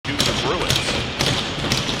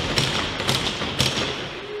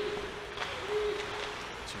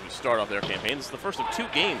start off their campaign. This is the first of 2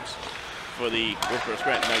 games for the Wilkes Barre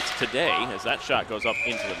Scranton Knights today, as that shot goes up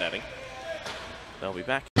into the netting. They'll be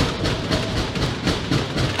back.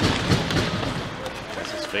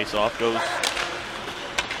 As his face-off goes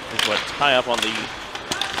into a tie-up on the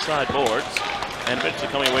side boards, and eventually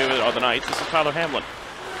coming away with it are the Knights. This is Tyler Hamlin.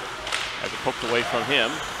 As it poked away from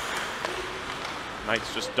him,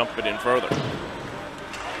 Knights just dump it in further.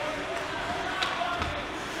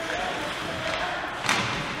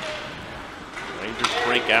 Rangers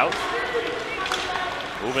break out.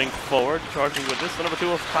 Moving forward, charging with this, the number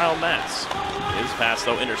 2 of Kyle Matz. His pass,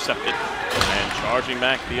 though, intercepted. And charging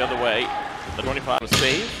back the other way, the 25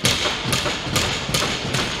 save.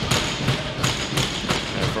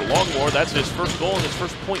 And for Longmore, that's his first goal and his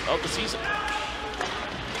first point of the season.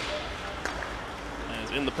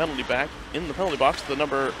 As in the penalty box, the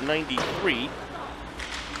number 93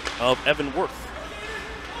 of Evan Worth.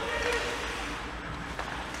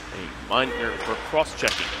 A minor for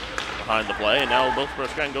cross-checking behind the play, and now Wilkes Barre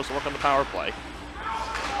Scranton goes to work on the power play.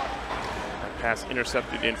 That pass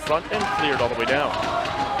intercepted in front and cleared all the way down.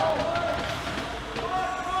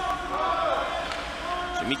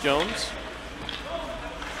 Jimmy Jones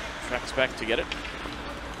tracks back to get it.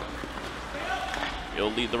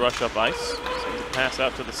 He'll lead the rush up ice. Sends a pass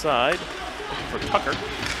out to the side for Tucker.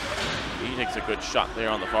 He takes a good shot there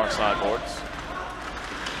on the far side boards.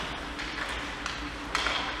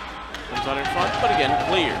 Comes on in front, but again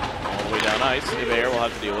cleared. All the way down ice. Ibear will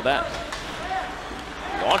have to deal with that.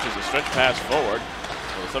 Launches a stretch pass forward.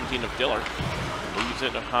 So the 17 of Diller leaves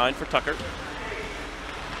it behind for Tucker.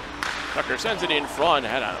 Tucker sends it in front.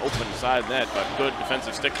 Had an open side net, but good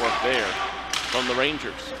defensive stick work there from the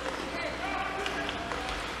Rangers.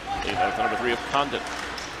 That was the number 3 of Condon.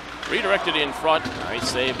 Redirected in front. Nice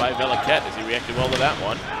save by Veliquette as he reacted well to that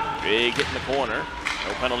one. Big hit in the corner.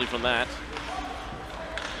 No penalty from that.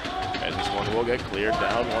 As this one will get cleared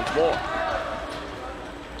down once more.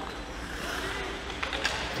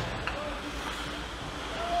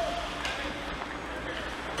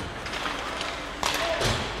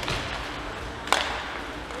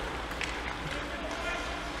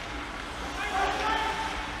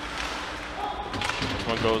 This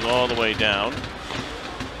one goes all the way down.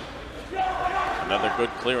 Another good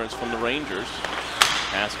clearance from the Rangers.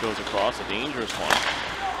 Pass goes across, a dangerous one.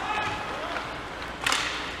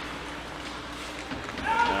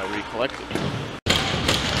 Recollected.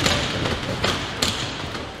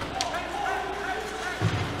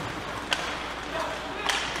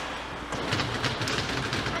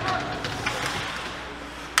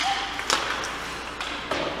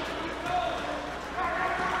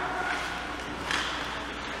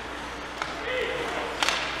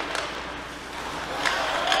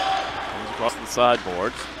 Comes across the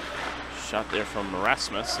sideboards. Shot there from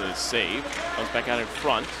Rasmus is saved. Comes back out in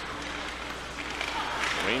front.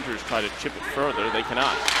 Rangers try to chip it further. They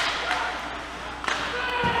cannot.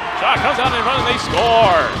 Shot comes out in front and they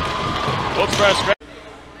score. Wilkes Barre Scranton.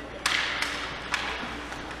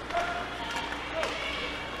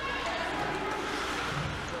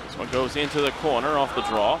 This one goes into the corner off the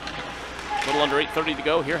draw. A little under 8:30 to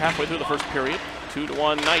go here, halfway through the first period.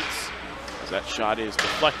 2-1 Knights. As that shot is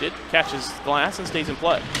deflected, catches glass and stays in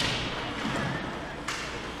play.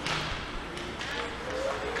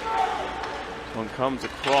 One comes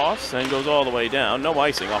across and goes all the way down. No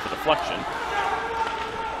icing off a deflection.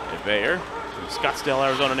 Ebeyer, Scottsdale,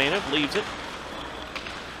 Arizona native, leaves it.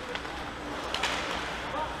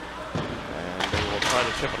 And they will try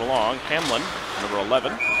to chip it along. Hamlin, number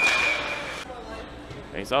 11.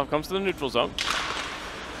 Face-off comes to the neutral zone.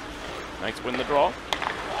 Knights win the draw.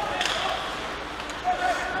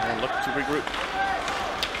 And look to regroup.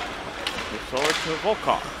 Move forward to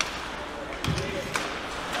Volkov.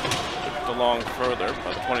 Along further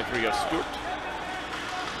by the 23 of Stewart.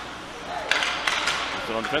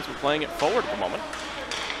 So on defense, we're playing it forward at the moment.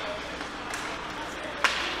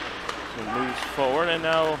 So moves forward, and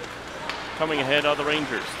now coming ahead are the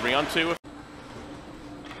Rangers. 3-on-2.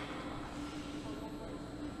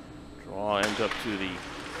 Draw ends up to the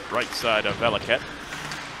right side of Veliquette.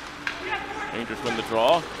 Rangers win the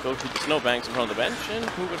draw, go through the snowbanks in front of the bench, and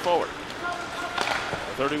move it forward.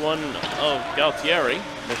 31 of Galtieri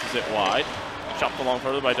misses it wide. Chopped along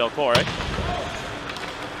further by Del Corre.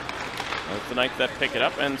 It's the Knights that pick it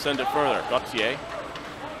up and send it further. Gauthier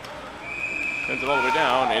sends it all the way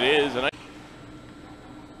down. It is a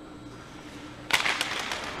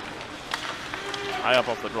high up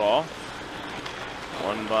off the draw.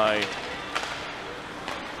 Won by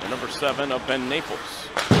the number 7 of Ben Naples.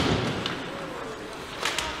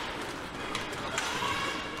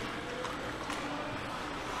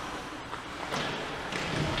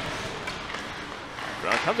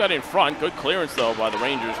 Comes out in front. Good clearance, though, by the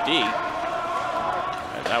Rangers D.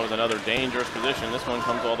 And that was another dangerous position. This one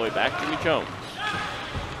comes all the way back to Jimmy Jones.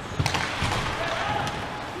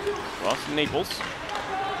 Ross Naples.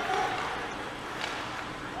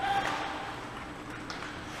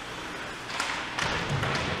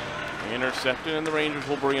 Intercepted, and the Rangers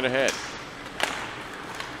will bring it ahead.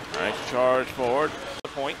 Nice charge forward. The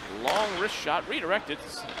point. Long wrist shot. Redirected.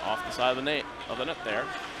 Off the side of the net there.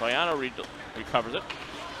 Troiano recovers it.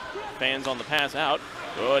 Fans on the pass out.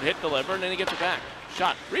 Good hit delivered, and then he gets it back.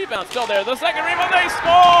 Shot. Rebound still there. The second rebound. They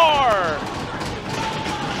score!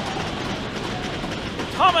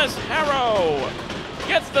 Thomas Harrow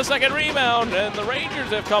gets the second rebound, and the Rangers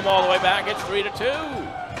have come all the way back. It's 3-2.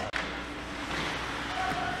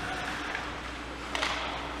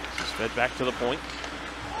 This is fed back to the point.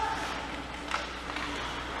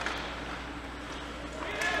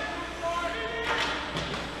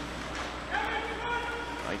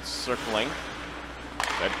 Nice circling.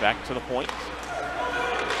 Fed back to the point.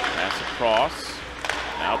 Pass across.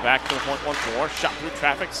 Now back to the point once more. Shot through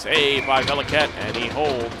traffic. Saved by Veliquette, and he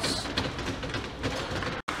holds.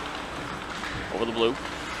 Over the blue.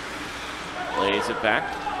 Lays it back.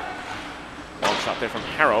 Long shot there from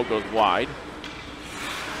Harrow. Goes wide.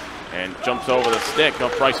 And jumps over the stick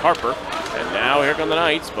of Bryce Harper. And now here come the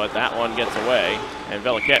Knights, but that one gets away. And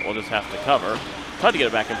Veliquette will just have to cover. Tried to get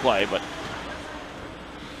it back in play, but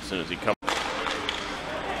as soon as he covered.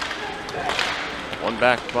 One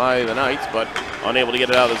back by the Knights, but unable to get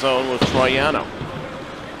it out of the zone was Troiano.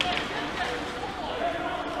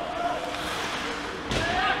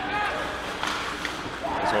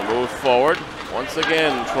 This one moves forward. Once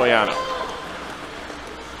again, Troiano.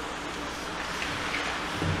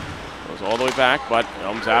 Goes all the way back, but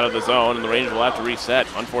comes out of the zone, and the Rangers will have to reset.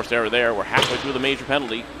 Unforced error there. We're halfway through the major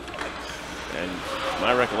penalty. And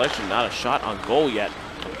my recollection, not a shot on goal yet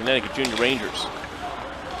for the Connecticut Junior Rangers.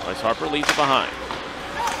 Bryce Harper leaves it behind.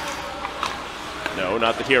 No,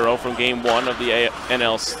 not the hero from game 1 of the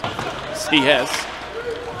NLCS.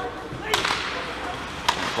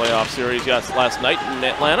 Playoff series last night in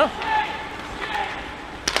Atlanta.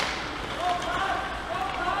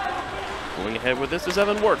 Going ahead with this is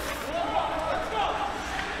Evan Worth.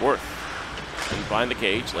 Worth behind the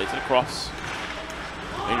cage, lays it across.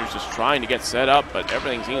 Rangers just trying to get set up, but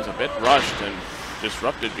everything seems a bit rushed and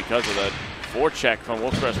disrupted because of the forecheck from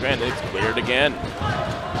Wilkes Barre Scranton. It's cleared again.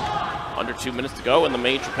 Under 2 minutes to go in the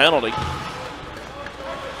major penalty.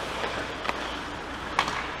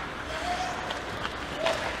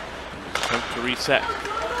 Attempt to reset.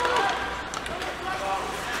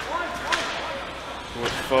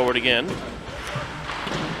 Work forward again.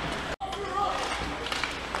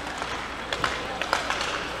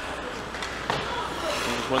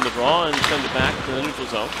 Win the draw and send it back to the neutral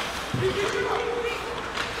zone.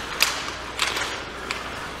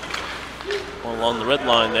 Along the red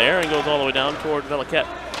line there, and goes all the way down toward Veliquette.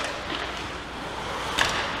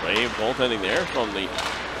 Brave goaltending there from the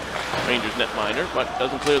Rangers netminder, but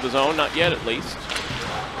doesn't clear the zone, not yet at least.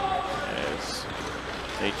 As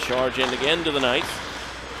they charge in again to the Knights.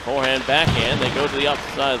 Forehand, backhand, they go to the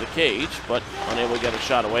opposite side of the cage, but unable to get a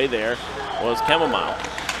shot away there was Chamomile.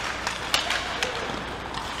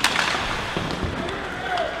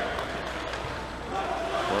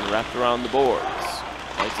 One wrapped around the boards.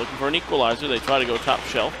 Knights looking for an equalizer. They try to go top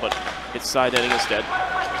shelf, but it's side netting instead.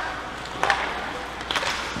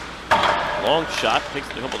 Long shot, takes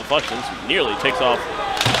a couple of deflections, nearly takes off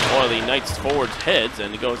one of the Knights forwards' heads,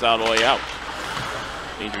 and he goes out all the way out.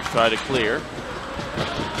 Rangers try to clear.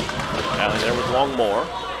 Alley there with Longmore.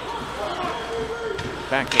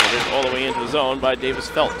 Backhanded all the way into the zone by Davis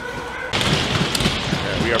Felt.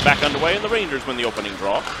 And we are back underway, and the Rangers win the opening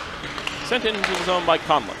draw. Sent into the zone by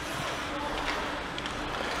Conlon.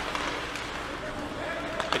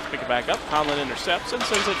 Pick it back up. Conlon intercepts and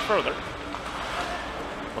sends it further.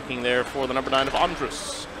 Looking there for the number 9 of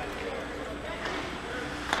Andrus.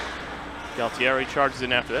 Galtieri charges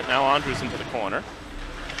in after that. Now Andrus into the corner.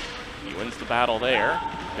 He wins the battle there.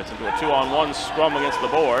 Gets into a 2-on-1 scrum against the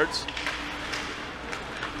boards.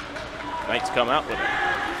 Knights come out with it.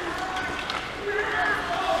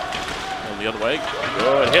 And the other way.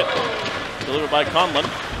 Good hit. Delivered by Conlon.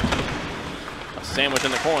 A sandwich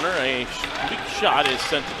in the corner. A weak shot is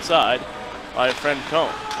sent inside by a friend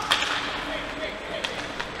Cone.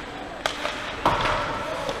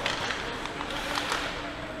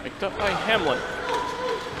 Picked up by Hamlin.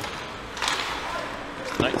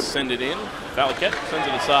 Knights send it in. Veliquette sends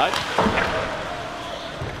it aside.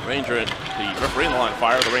 Ranger at the referee line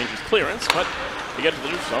fire the Rangers clearance, but to get to the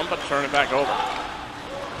neutral zone, but turn it back over.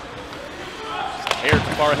 Just a hair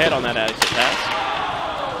too far ahead on that exit pass.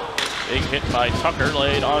 Big hit by Tucker,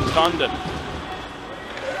 laid on Condon.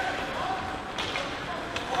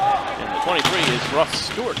 And the 23 is Russ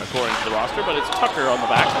Stewart, according to the roster, but it's Tucker on the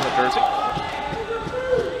back of the jersey.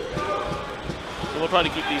 So we'll try to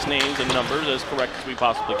keep these names and numbers as correct as we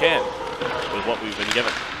possibly can with what we've been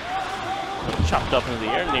given. Chopped up into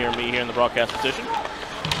the air near me here in the broadcast position.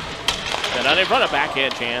 And now they've run a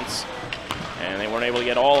backhand chance, and they weren't able to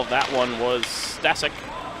get all of that one. Was Stasek.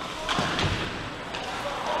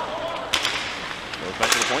 Goes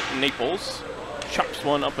back to the point. Naples chops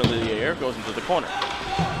one up into the air, goes into the corner.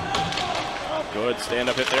 Good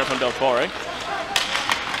stand-up hit there from Del Torre.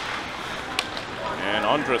 And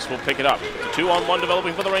Andrus will pick it up. 2-on-1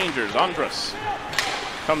 developing for the Rangers. Andrus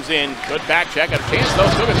comes in, good back check, got a chance though,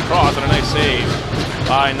 still gets across, and a nice save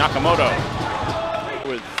by Nakamoto.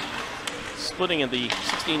 With splitting at the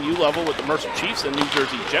 16U level with the Mercer Chiefs and New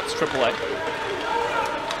Jersey Jets AAA.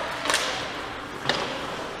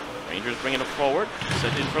 Rangers bringing it forward,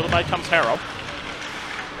 sent in further by comes Harrow.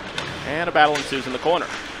 And a battle ensues in the corner.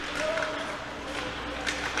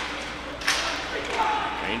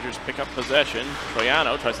 Rangers pick up possession.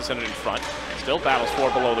 Troiano tries to send it in front. Still battles for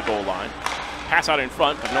below the goal line. Pass out in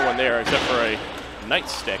front, but no one there except for a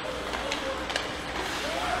nightstick.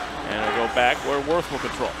 And it'll go back where Worth will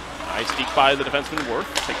control. Nice deke by the defenseman Worth.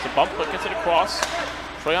 Takes a bump, but gets it across.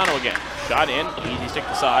 Troiano again. Shot in. Easy stick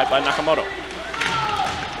to side by Nakamoto.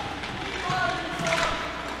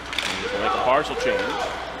 And he'll make a partial change.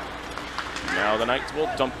 Now the Knights will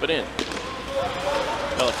dump it in.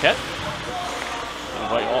 Veliquette.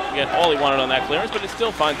 Didn't get all he wanted on that clearance, but it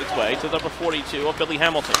still finds its way to number 42 of Billy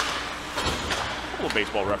Hamilton. Little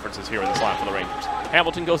baseball references here in this line for the Rangers.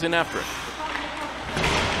 Hamilton goes in after it.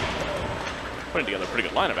 Putting together a pretty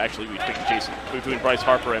good lineup, actually, between Bryce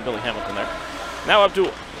Harper and Billy Hamilton there. Now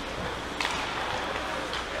Abdul.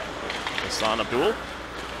 Hassan Abdul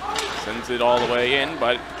sends it all the way in,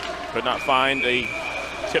 but could not find a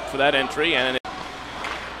tip for that entry. And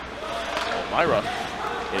Myra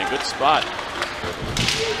in a good spot.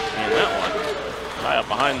 And that one, high up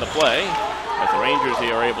behind the play, as the Rangers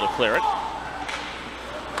here are able to clear it.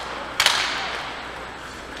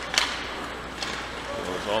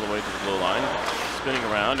 All the way to the blue line, spinning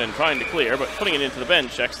around and trying to clear, but putting it into the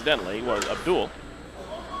bench accidentally was Abdul.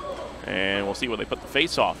 And we'll see where they put the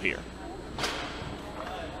face-off here.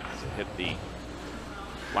 Hit the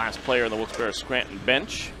last player in the Wilkes Barre Scranton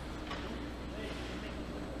bench.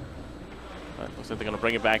 But looks like they're going to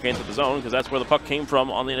bring it back into the zone because that's where the puck came from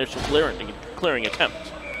on the initial clearing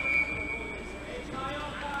attempt.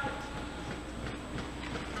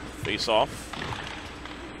 Face-off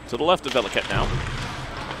to the left of Veliquette now.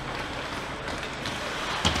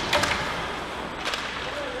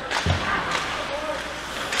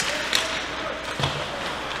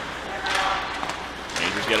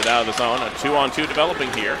 Get it out of the zone. A 2-on-2 developing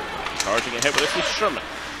here. Charging ahead with this is Sherman.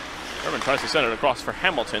 Sherman tries to send it across for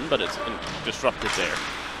Hamilton, but it's disrupted there.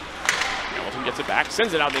 Hamilton gets it back,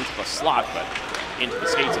 sends it out into the slot, but into the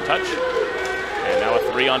skates a touch. And now a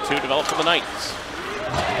 3-on-2 develops for the Knights.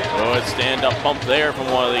 Good stand-up bump there from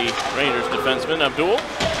one of the Rangers defensemen, Abdul.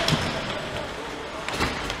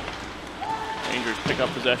 Rangers pick up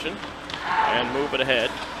possession and move it ahead.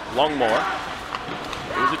 Longmore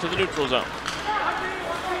moves it to the neutral zone.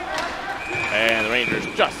 And the Rangers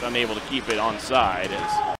just unable to keep it onside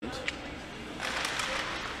as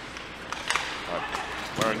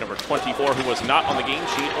wearing number 24, who was not on the game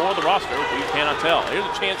sheet or the roster, we cannot tell. Here's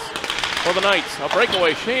a chance for the Knights. A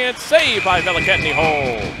breakaway chance, saved by Veliquette, and he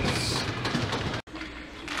holds.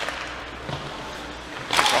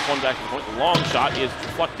 Rough one back to the point. The long shot is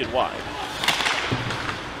deflected wide.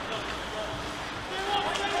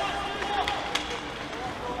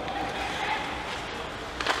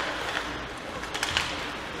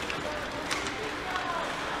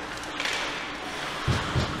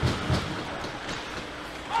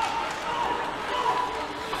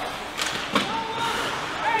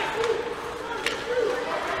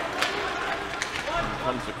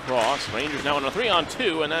 Comes across. Rangers now on a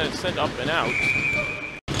 3-on-2, and that is sent up and out.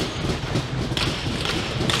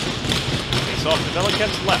 Face off to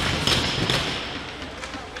Veliquette's left.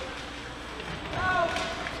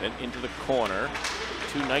 Sent into the corner.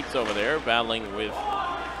 Two Knights over there battling with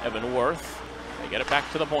Evan Worth. They get it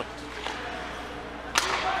back to the point.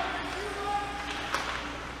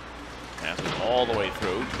 Passes all the way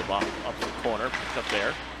through to the bottom, up to the corner, picked up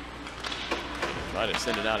there. Try to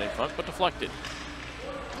send it out in front, but deflected.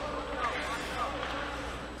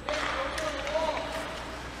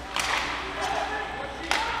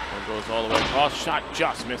 Goes all the way across. Shot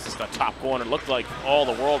just misses the top corner. Looked like all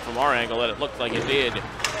the world from our angle that it looked like it did.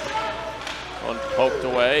 One poked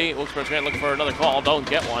away. Wilkes Barre Scranton looking for another call. Don't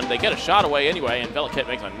get one. They get a shot away anyway, and Veliket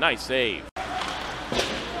makes a nice save. And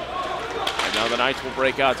now the Knights will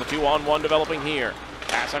break out. It's a 2-on-1 developing here.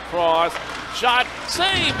 Pass across. Shot.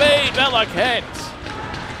 Save made. Veliket.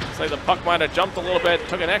 Looks like the puck might have jumped a little bit.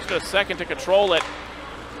 Took an extra second to control it.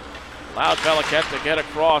 Allowed Veliket to get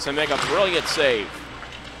across and make a brilliant save.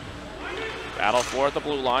 Battle for at the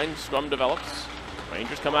blue line. Scrum develops.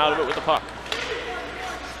 Rangers come out of it with the puck.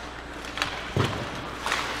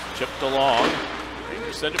 Chipped along.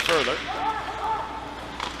 Rangers send it further.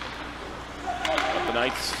 But the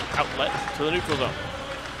Knights outlet to the neutral zone.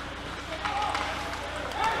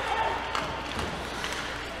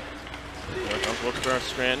 Here comes Wilkes Barre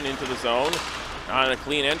Scranton into the zone. Not a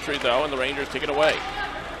clean entry though, and the Rangers take it away.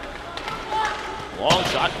 Long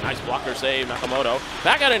shot, nice blocker save, Nakamoto.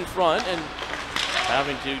 Back out in front, and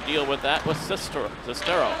having to deal with that was Zestero.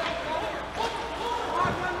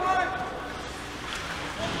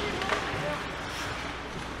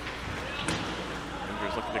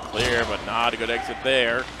 Rangers looking to clear, but not a good exit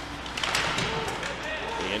there.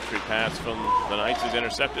 The entry pass from the Knights is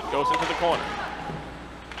intercepted, goes into the corner.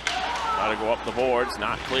 Try to go up the boards,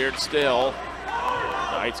 not cleared still.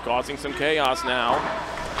 Knights causing some chaos now.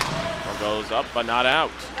 Goes up, but not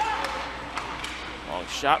out. Long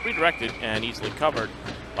shot redirected and easily covered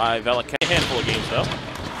by Veliket. A handful of games, though,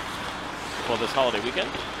 for this holiday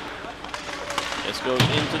weekend. This goes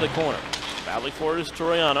into the corner. Badly for it is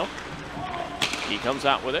Toriano. He comes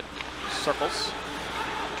out with it. Circles.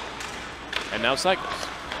 And now cycles.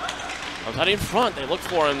 Comes out in front. They looked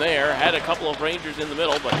for him there. Had a couple of Rangers in the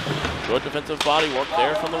middle, but good defensive body work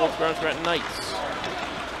there from the Wilkes Barre Scranton Knights.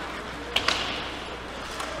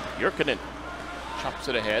 Jurkinen chops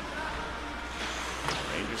it ahead.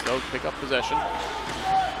 Rangers, though, pick up possession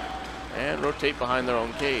and rotate behind their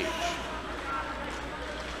own cage.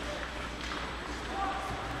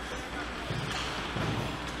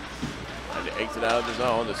 And to exit out of the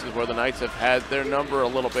zone. This is where the Knights have had their number a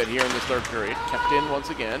little bit here in this third period. Kept in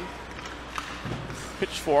once again.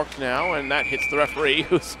 Pitchfork now, and that hits the referee,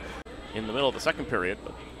 who's in the middle of the second period.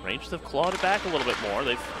 But Rangers have clawed it back a little bit more.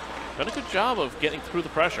 They've done a good job of getting through the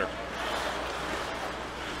pressure.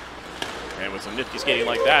 And with some nifty skating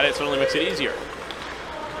like that, it certainly makes it easier.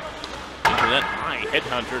 And that high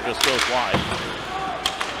headhunter just goes wide.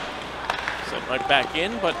 Sent right back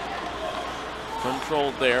in, but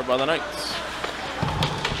controlled there by the Knights.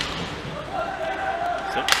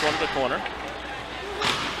 Sent one to the corner.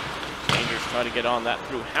 Rangers try to get on that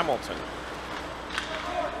through Hamilton.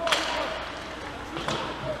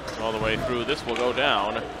 All the way through, this will go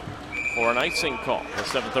down for an icing call. With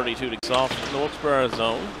 7:32 to get off in the Wilkes Barre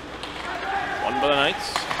zone. One by the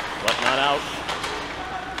Knights, but not out.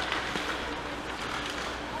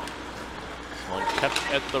 One kept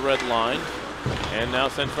at the red line, and now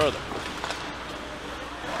sent further.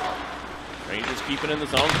 Rangers keep it in the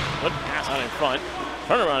zone, put pass out in front.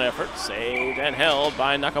 Turnaround effort, saved and held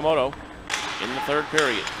by Nakamoto in the third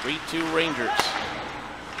period. 3-2 Rangers.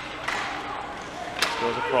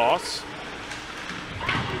 Goes across.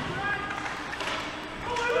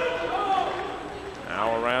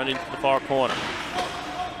 Now around into the far corner.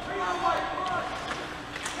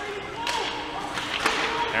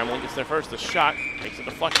 Hamlin gets there first. The shot takes a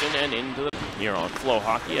deflection and into the here on Flow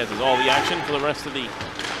Hockey, as is all the action for the rest of the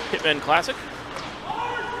Hitmen Classic.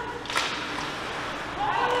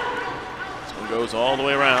 This one goes all the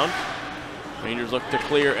way around. Rangers look to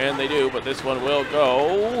clear, and they do, but this one will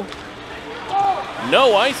go.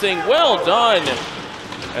 No icing, well done,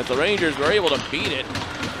 as the Rangers were able to beat it.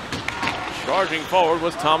 Charging forward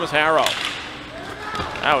was Thomas Harrow.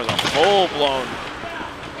 That was a full-blown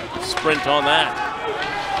sprint on that.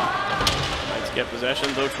 Knights get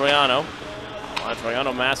possession, though Troiano.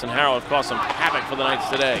 Troiano, Mass, and Harrow have caused some havoc for the Knights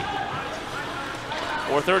today.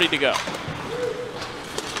 4:30 to go.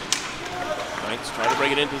 Knights try to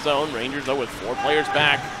bring it into zone. Rangers, though, with 4 players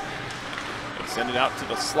back. They send it out to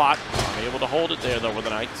the slot. They're able to hold it there, though, with the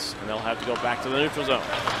Knights, and they'll have to go back to the neutral zone.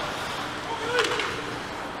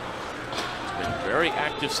 It's been very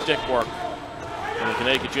active stick work from the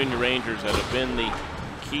Connecticut Jr. Rangers that have been the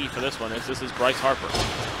key for this one. This is Bryce Harper.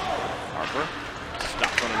 Harper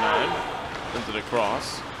stopped on a 9, sends it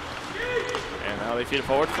across, and now they feed it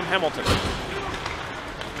forward from Hamilton.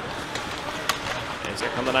 And here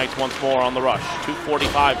come the Knights once more on the rush.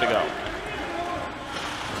 2:45 to go.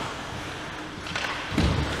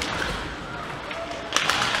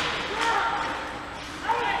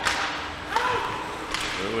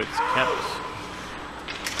 It's kept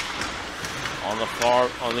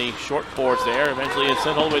on the short boards there. Eventually it's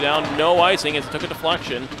sent all the way down. No icing as it took a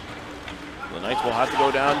deflection. The Knights will have to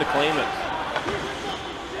go down to claim it.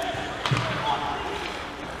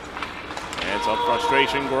 And some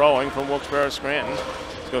frustration growing from Wilkes Barre Scranton.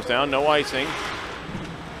 This goes down, no icing.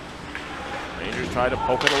 Rangers try to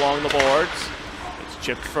poke it along the boards. It's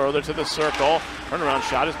chipped further to the circle. Turnaround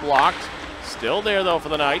shot is blocked. Still there though for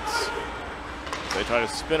the Knights. They try to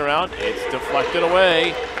spin around. It's deflected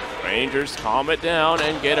away. Rangers calm it down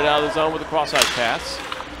and get it out of the zone with a cross-eyed pass.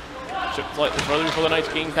 Chipped slightly further before the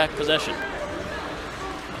Knights gain back possession.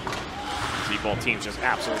 Both teams just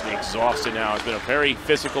absolutely exhausted now. It's been a very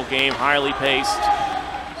physical game, highly paced.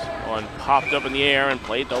 One popped up in the air and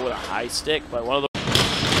played though with a high stick by one of the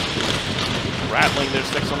rattling their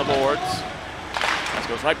sticks on the boards. This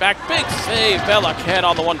goes right back. Big save. Belichick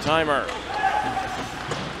on the one-timer.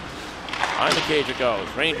 Behind the cage it goes.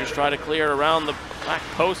 Rangers try to clear around the back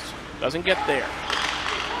post. Doesn't get there.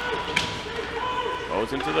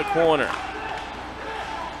 Goes into the corner.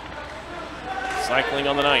 Cycling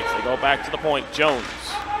on the Knights. They go back to the point. Jones.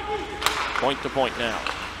 Point to point now.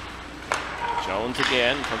 Jones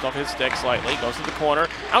again. Comes off his stick slightly. Goes to the corner.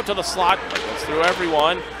 Out to the slot. Goes through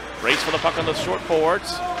everyone. Race for the puck on the short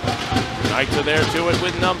boards. Knights are there to it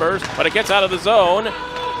with numbers. But it gets out of the zone.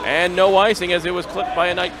 And no icing as it was clipped by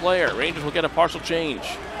a Knight player. Rangers will get a partial change.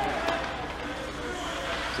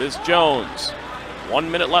 This is Jones.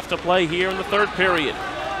 1 minute left to play here in the third period.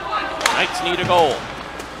 Knights need a goal.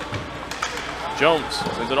 Jones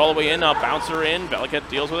sends it all the way in, now bouncer in. Belichick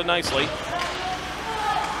deals with it nicely.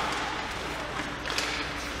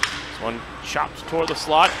 This one chopped toward the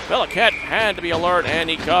slot. Belichick had to be alert, and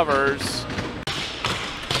he covers.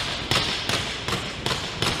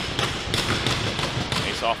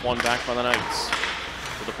 Face off one back by the Knights.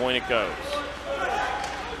 To the point it goes.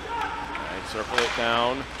 Knights circle it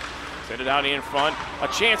down. Send it out in front. A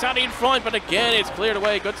chance out in front, but again it's cleared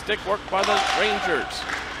away. Good stick work by the Rangers.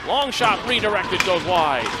 Long shot redirected, goes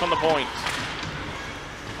wide from the point.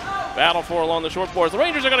 Battle for along the short boards. The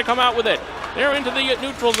Rangers are going to come out with it. They're into the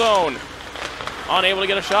neutral zone. Unable to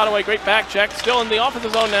get a shot away. Great back check. Still in the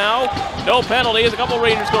offensive zone now. No penalties. A couple of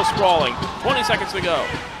Rangers go sprawling. 20 seconds to go.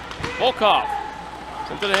 Volkov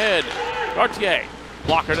sent to the head. Cartier.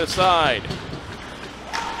 Blocker to the side.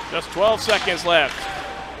 Just 12 seconds left.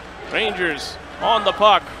 Rangers on the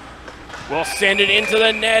puck. Will send it into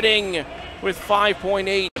the netting with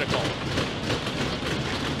 5.8.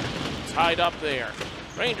 Tied up there.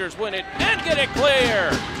 Rangers win it and get it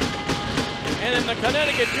clear. And then the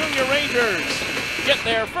Connecticut Jr. Rangers get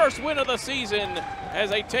their first win of the season as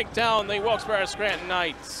they take down the Wilkes Barre Scranton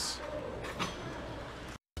Knights.